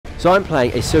So I'm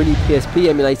playing a Sony PSP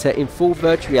emulator in full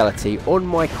virtual reality on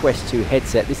my Quest 2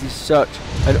 headset. This is such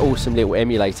an awesome little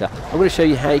emulator. I'm going to show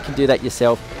you how you can do that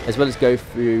yourself, as well as go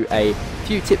through a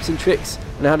few tips and tricks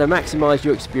on how to maximize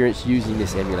your experience using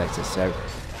this emulator. So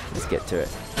let's get to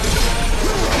it.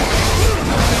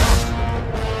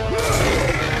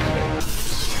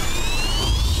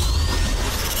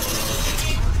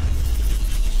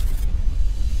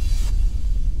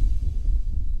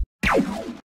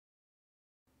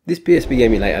 This PSP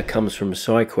emulator comes from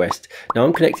SideQuest. Now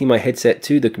I'm connecting my headset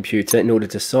to the computer in order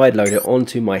to sideload it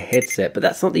onto my headset, but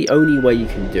that's not the only way you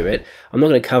can do it. I'm not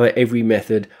going to cover every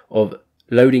method of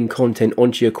loading content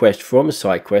onto your Quest from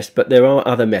SideQuest, but there are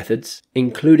other methods,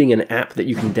 including an app that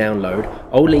you can download.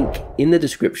 I'll link in the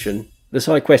description the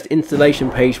SideQuest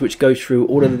installation page, which goes through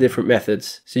all of the different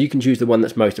methods, so you can choose the one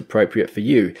that's most appropriate for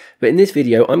you. But in this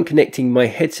video, I'm connecting my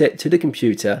headset to the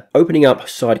computer, opening up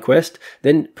SideQuest,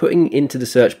 then putting into the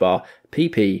search bar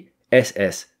PPSSPP.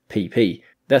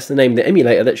 That's the name of the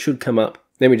emulator that should come up.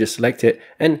 Then we just select it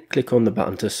and click on the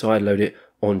button to sideload it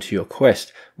onto your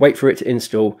Quest. Wait for it to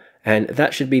install, and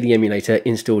that should be the emulator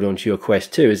installed onto your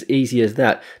Quest 2, as easy as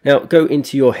that. Now go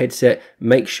into your headset,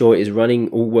 make sure it is running,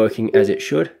 all working as it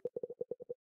should.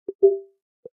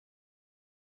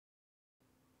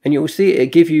 And you'll see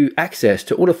it give you access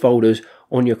to all the folders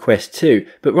on your Quest 2.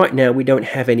 But right now we don't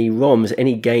have any ROMs,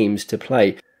 any games to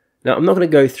play. Now I'm not going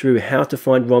to go through how to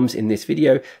find ROMs in this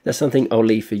video. That's something I'll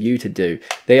leave for you to do.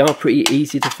 They are pretty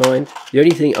easy to find. The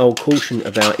only thing I'll caution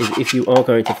about is if you are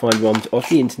going to find ROMs off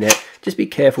the internet, just be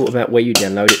careful about where you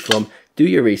download it from. Do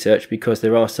your research, because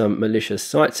there are some malicious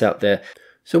sites out there.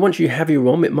 So once you have your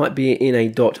ROM, it might be in a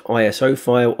 .iso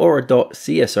file or a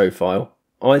 .cso file.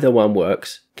 Either one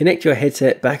works. Connect your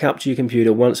headset back up to your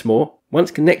computer once more.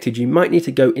 Once connected, you might need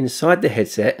to go inside the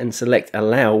headset and select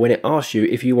allow when it asks you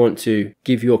if you want to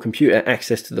give your computer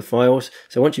access to the files.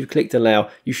 So once you've clicked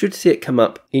allow, you should see it come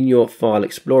up in your file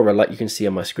explorer like you can see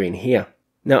on my screen here.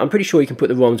 Now I'm pretty sure you can put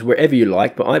the ROMs wherever you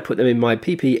like, but I put them in my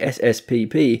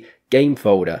PPSSPP game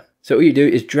folder. So all you do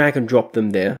is drag and drop them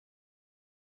there.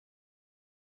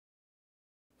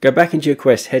 Go back into your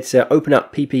Quest headset, open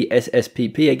up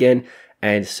PPSSPP again,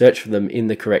 and search for them in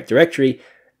the correct directory,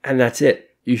 and that's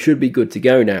it. You should be good to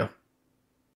go now.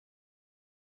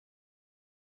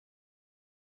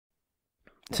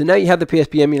 So now you have the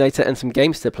PSP emulator and some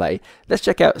games to play. Let's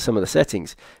check out some of the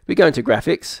settings. We go into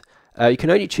graphics. You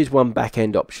can only choose one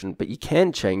back-end option, but you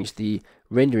can change the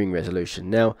rendering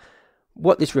resolution. Now,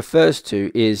 what this refers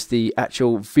to is the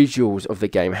actual visuals of the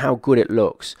game, how good it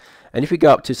looks. And if we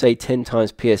go up to, say, 10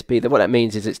 times PSP, then what that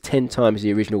means is it's 10 times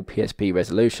the original PSP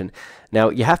resolution. Now,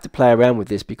 you have to play around with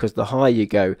this, because the higher you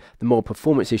go, the more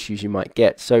performance issues you might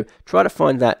get. So try to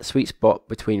find that sweet spot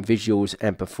between visuals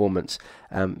and performance.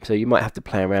 So you might have to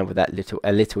play around with that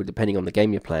a little depending on the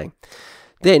game you're playing.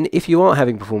 Then, if you are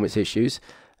having performance issues,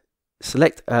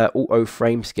 select auto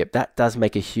frame skip. That does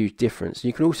make a huge difference.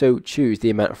 You can also choose the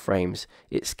amount of frames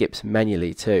it skips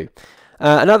manually too.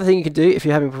 Another thing you can do if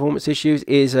you're having performance issues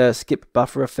is skip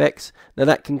buffer effects. Now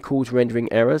that can cause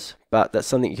rendering errors, but that's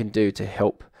something you can do to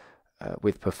help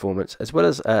with performance, as well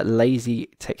as lazy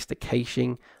texture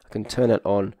caching. I can turn it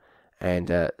on,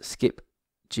 and skip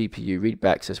GPU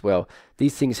readbacks as well.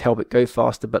 These things help it go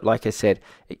faster, but like I said,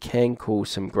 it can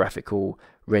cause some graphical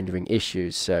rendering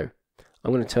issues. So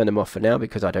I'm going to turn them off for now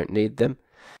because I don't need them.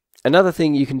 Another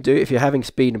thing you can do if you're having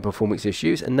speed and performance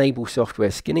issues, enable software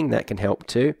skinning. That can help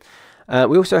too.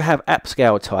 We also have app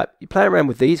scale type. You play around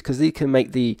with these because these can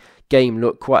make the game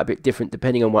look quite a bit different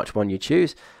depending on which one you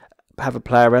choose. Have a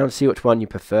play around, see which one you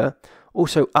prefer.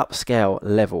 Also upscale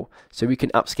level. So we can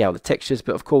upscale the textures,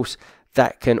 but of course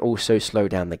that can also slow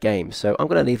down the game. So I'm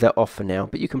going to leave that off for now,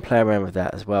 but you can play around with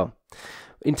that as well.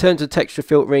 In terms of texture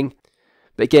filtering,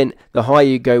 but again, the higher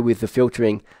you go with the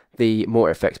filtering, the more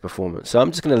it affects performance. So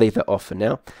I'm just going to leave that off for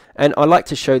now. And I like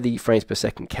to show the frames per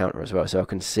second counter as well, so I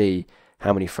can see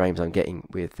how many frames I'm getting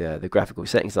with the graphical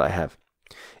settings that I have.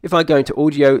 If I go into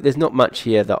audio, there's not much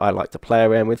here that I like to play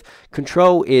around with.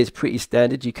 Control is pretty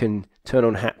standard. You can turn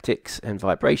on haptics and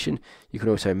vibration. You can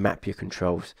also map your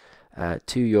controls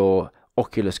to your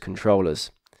Oculus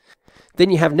controllers. Then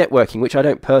you have networking, which I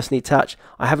don't personally touch.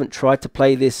 I haven't tried to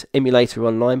play this emulator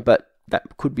online, but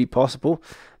that could be possible.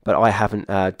 But I haven't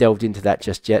delved into that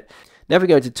just yet. Now if we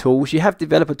go into tools, you have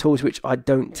developer tools, which I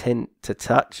don't tend to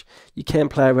touch. You can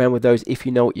play around with those if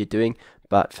you know what you're doing,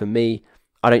 but for me,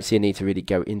 I don't see a need to really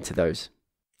go into those.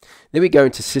 Then we go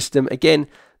into system. Again,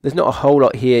 there's not a whole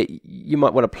lot here you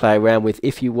might want to play around with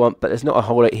if you want, but there's not a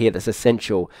whole lot here that's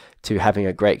essential to having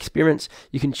a great experience.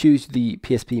 You can choose the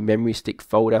PSP memory stick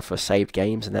folder for saved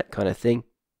games and that kind of thing.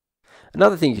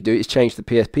 Another thing you can do is change the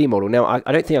PSP model. Now,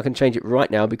 I don't think I can change it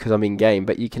right now because I'm in game,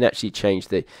 but you can actually change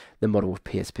the model of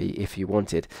PSP if you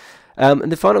wanted.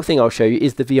 And the final thing I'll show you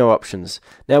is the VR options.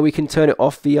 Now we can turn it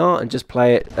off VR and just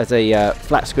play it as a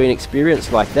flat screen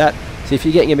experience like that. So if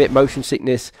you're getting a bit motion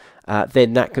sickness,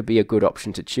 then that could be a good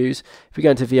option to choose. If we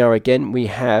go into VR again, we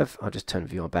have, I'll just turn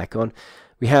VR back on,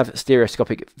 we have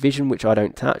stereoscopic vision, which I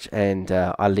don't touch, and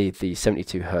I leave the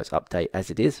 72 Hz update as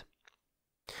it is.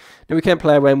 Now we can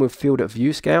play around with field of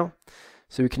view scale.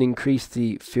 So we can increase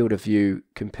the field of view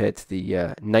compared to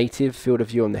the native field of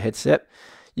view on the headset.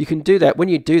 You can do that. When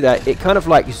you do that, it kind of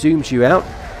like zooms you out.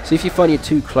 So if you find you're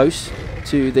too close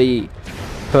to the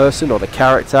person or the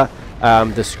character,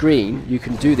 the screen, you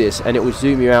can do this and it will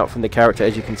zoom you out from the character,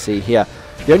 as you can see here.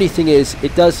 The only thing is,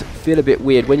 it does feel a bit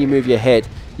weird when you move your head.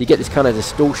 You get this kind of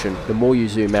distortion. The more you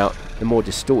zoom out, the more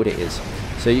distorted it is.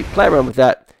 So you play around with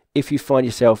that if you find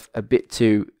yourself a bit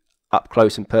too up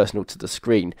close and personal to the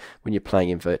screen when you're playing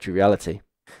in virtual reality.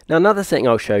 Now another setting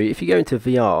I'll show you, if you go into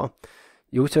VR,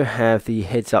 you also have the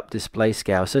heads-up display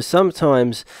scale. So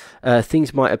sometimes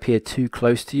things might appear too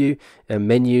close to you,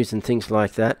 menus and things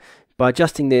like that. By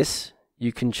adjusting this,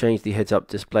 you can change the heads-up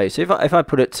display. So if I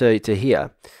put it to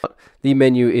here, the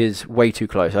menu is way too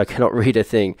close. I cannot read a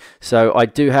thing. So I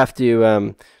do have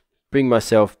to bring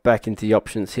myself back into the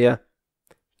options here.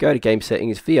 Go to Game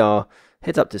Settings, VR,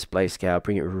 heads-up display scale,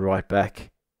 bring it right back.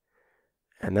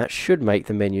 And that should make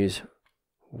the menus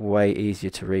way easier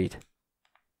to read.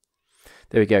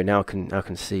 There we go, now I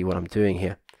can see what I'm doing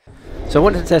here. So I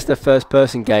wanted to test a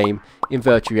first-person game in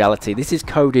virtual reality. This is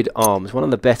Coded Arms, one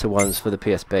of the better ones for the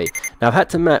PSP. Now I've had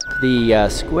to map the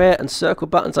square and circle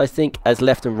buttons, I think, as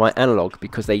left and right analog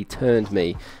because they turned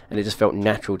me and it just felt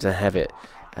natural to have it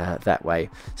that way.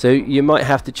 So you might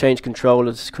have to change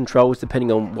controls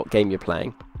depending on what game you're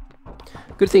playing.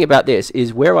 Good thing about this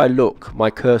is where I look,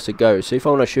 my cursor goes. So if I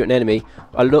want to shoot an enemy,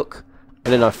 I look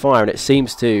and then I fire and it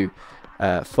seems to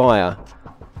fire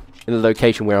in the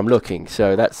location where I'm looking,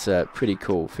 so that's a pretty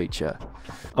cool feature.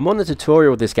 I'm on the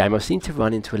tutorial of this game. I seem to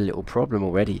run into a little problem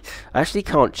already. I actually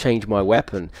can't change my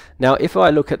weapon. Now if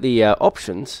I look at the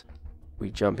options,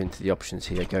 we jump into the options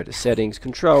here, go to settings,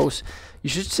 controls, you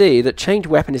should see that change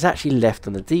weapon is actually left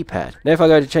on the D-pad. Now if I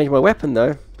go to change my weapon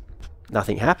though,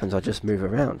 nothing happens, I just move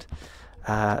around.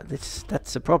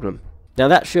 That's a problem. Now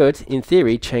that should, in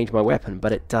theory, change my weapon,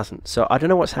 but it doesn't. So I don't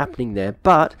know what's happening there,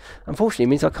 but unfortunately it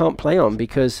means I can't play on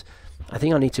because I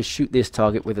think I need to shoot this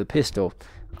target with a pistol.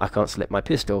 I can't select my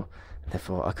pistol,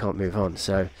 therefore I can't move on.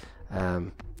 So,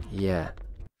 yeah.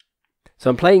 So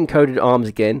I'm playing Coded Arms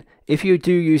again. If you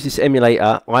do use this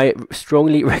emulator, I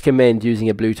strongly recommend using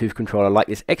a Bluetooth controller like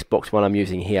this Xbox one I'm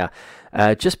using here.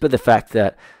 Just by the fact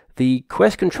that the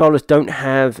Quest controllers don't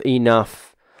have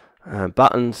enough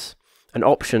buttons and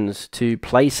options to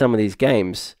play some of these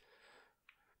games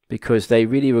because they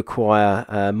really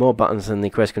require more buttons than the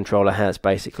Quest controller has,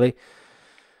 basically.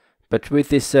 But with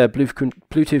this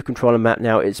Bluetooth controller map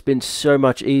now, it's been so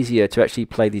much easier to actually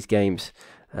play these games.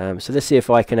 So let's see if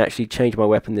I can actually change my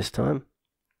weapon this time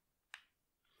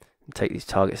and take these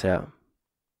targets out.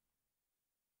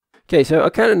 Okay, so I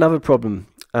found another problem.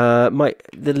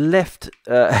 The left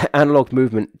analog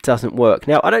movement doesn't work.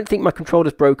 Now I don't think my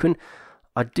controller's broken.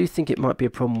 I do think it might be a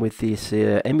problem with this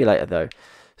emulator though.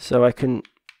 So I can,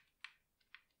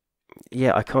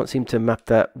 yeah, I can't seem to map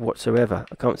that whatsoever.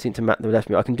 I can't seem to map the left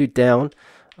move. I can do down.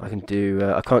 I can do.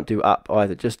 I can't do up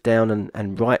either. Just down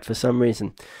and right for some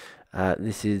reason.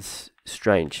 This is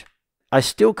strange. I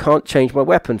still can't change my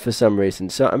weapon for some reason.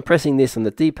 So I'm pressing this on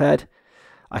the D-pad.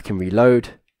 I can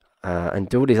reload and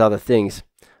do all these other things.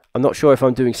 I'm not sure if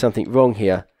I'm doing something wrong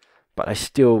here, but I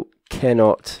still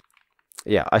cannot.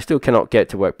 Yeah, I still cannot get it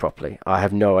to work properly. I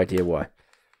have no idea why.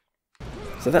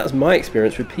 So that was my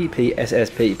experience with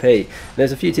PPSSPP.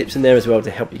 There's a few tips in there as well to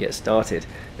help you get started.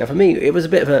 Now for me, it was a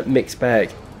bit of a mixed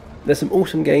bag. There's some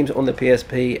awesome games on the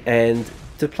PSP and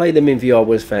to play them in VR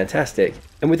was fantastic.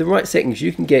 And with the right settings,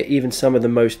 you can get even some of the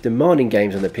most demanding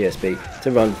games on the PSP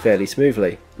to run fairly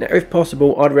smoothly. Now if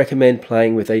possible, I'd recommend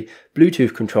playing with a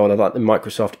Bluetooth controller like the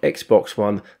Microsoft Xbox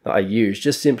one that I use,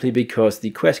 just simply because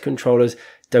the Quest controllers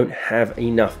don't have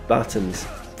enough buttons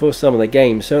for some of the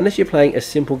games. So unless you're playing a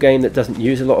simple game that doesn't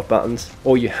use a lot of buttons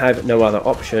or you have no other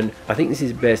option, I think this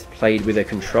is best played with a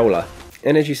controller.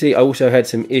 And as you see, I also had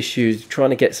some issues trying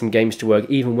to get some games to work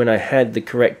even when I had the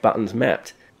correct buttons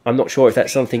mapped. I'm not sure if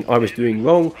that's something I was doing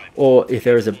wrong or if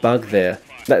there is a bug there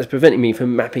that is preventing me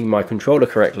from mapping my controller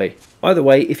correctly. Either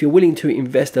way, if you're willing to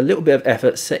invest a little bit of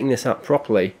effort setting this up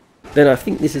properly, then I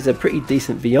think this is a pretty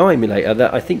decent VR emulator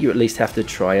that I think you at least have to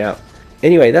try out.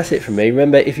 Anyway, that's it from me.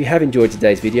 Remember, if you have enjoyed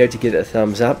today's video, to give it a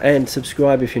thumbs up and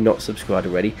subscribe if you're not subscribed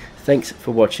already. Thanks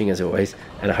for watching as always,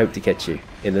 and I hope to catch you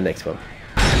in the next one.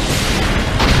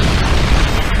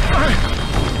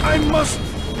 I must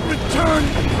return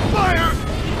fire!